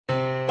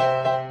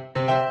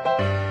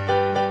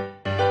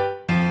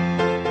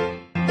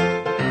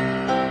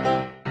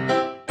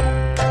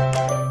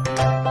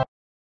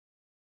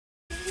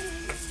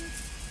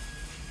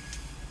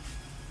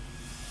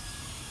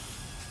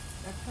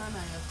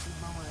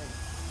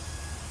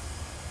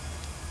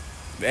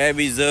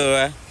Baby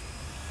Zora.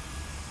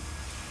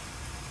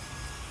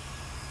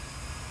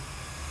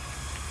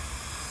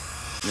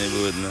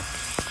 Neighborhood, no.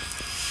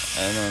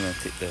 I don't know,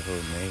 take the whole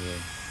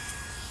neighborhood.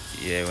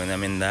 Yeah, when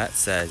I'm in that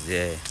size,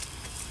 yeah.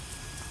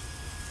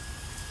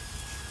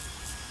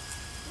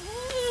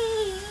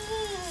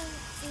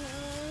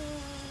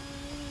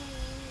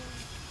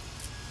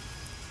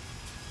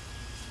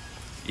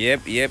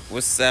 Yep.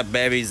 What's up,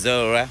 baby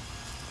Zora?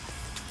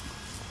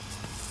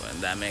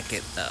 When I make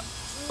it up.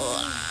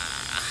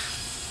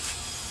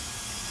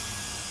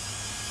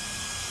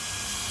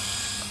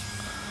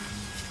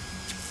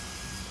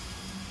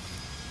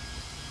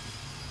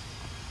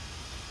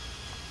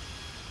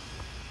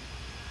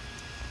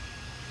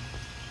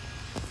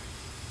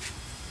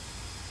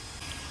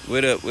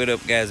 What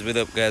up, guys?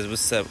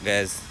 What's up,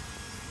 guys?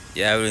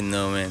 Yeah, I already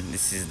know, man.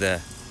 This is the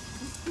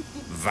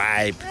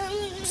vibe.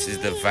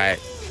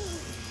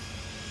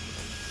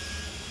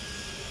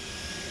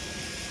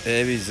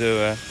 Baby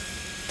Zora.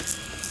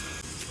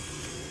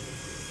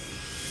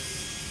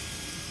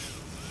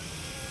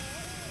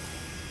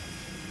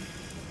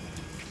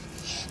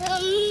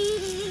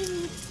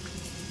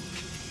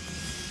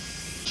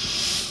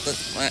 Look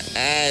at my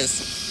eyes.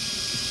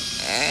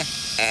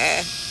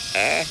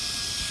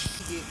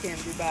 Can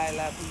be by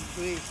la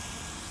people.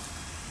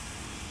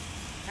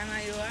 Can I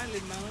you all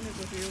in my own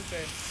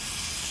computer?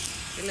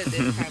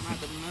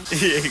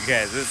 Yeah,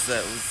 guys, what's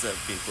up,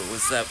 people?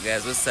 What's up,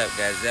 guys? You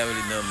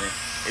already know, man.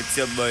 It's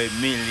your boy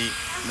Millie.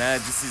 Now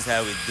this is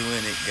how we're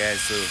doing it,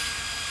 guys. So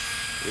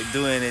we're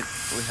doing it.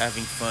 We're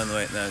having fun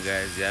right now,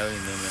 guys. You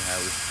already know, man, how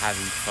we're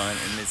having fun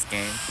in this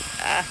game.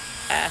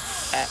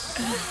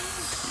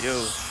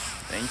 Yo,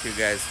 thank you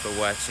guys for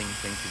watching.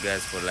 Thank you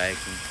guys for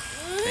liking.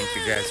 Thank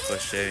you guys for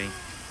sharing.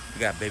 We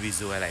got baby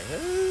Zoa like.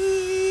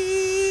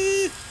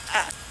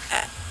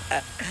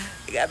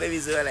 We got baby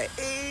Zoa like.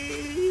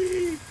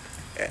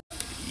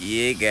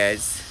 Yeah,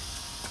 guys.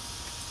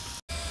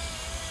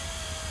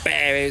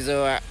 Baby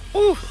Zoa.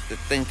 Ooh, the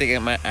thing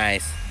taking my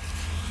eyes.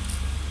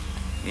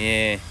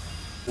 Yeah.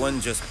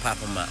 One just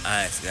pop on my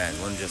eyes, guys.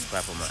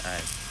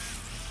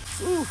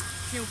 Ooh.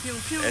 Pew, pew,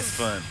 pew. That's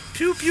fun.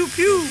 Pew, pew,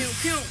 pew. Pew,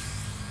 pew.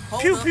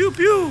 Hold Pew, up. pew,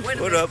 pew. Wait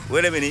a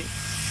Wait a minute.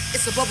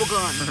 It's a bubble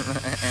gun.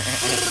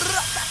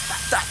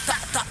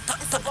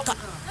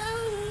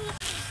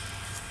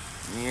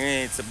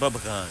 Yeah, it's a bubble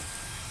gun.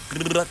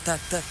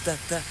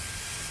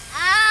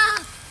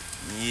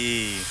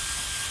 Yeah.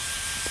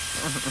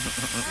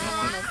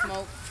 No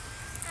smoke.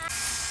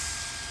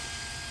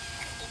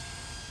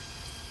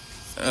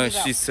 Oh,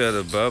 she saw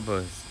the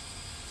bubbles.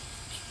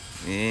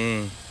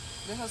 Yeah.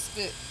 Let her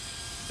spit.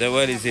 So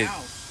what is it?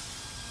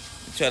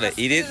 You try to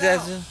eat it,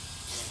 Zazu?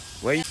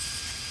 Where you?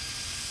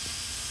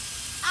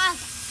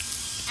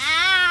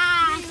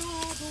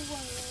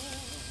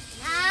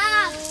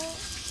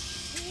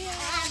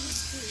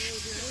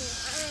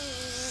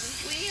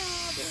 We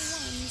are the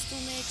ones to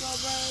make a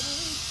brighter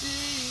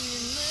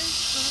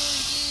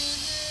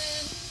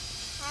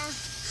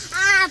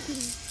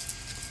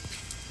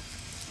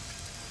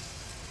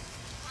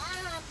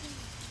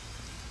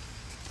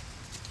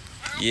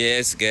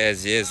Yes,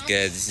 guys.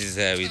 This is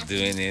how we're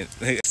doing it.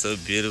 So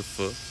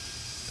beautiful.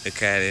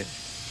 Look at it.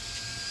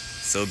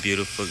 So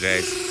beautiful,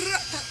 guys.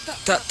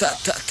 Ta.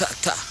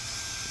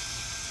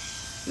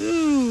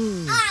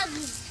 Ooh.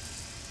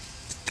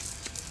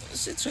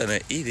 She's trying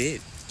to eat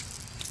it.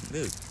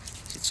 Look,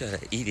 she's trying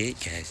to eat it,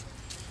 guys.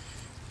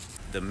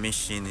 The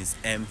machine is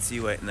empty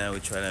right now. We're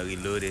trying to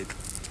reload it.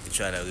 We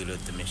try to reload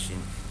the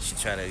machine. She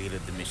tried to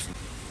reload the machine.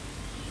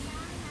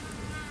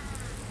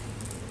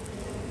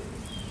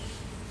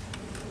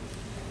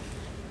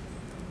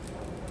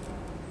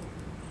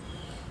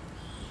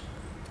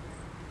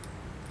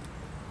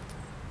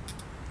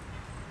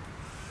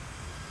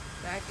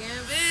 Back in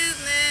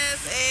business.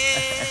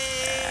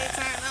 Hey,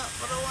 turn up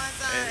for the one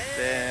time.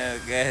 Damn,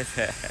 guys.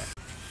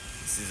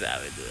 This is how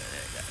we're doing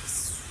it,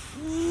 guys.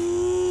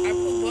 Woo.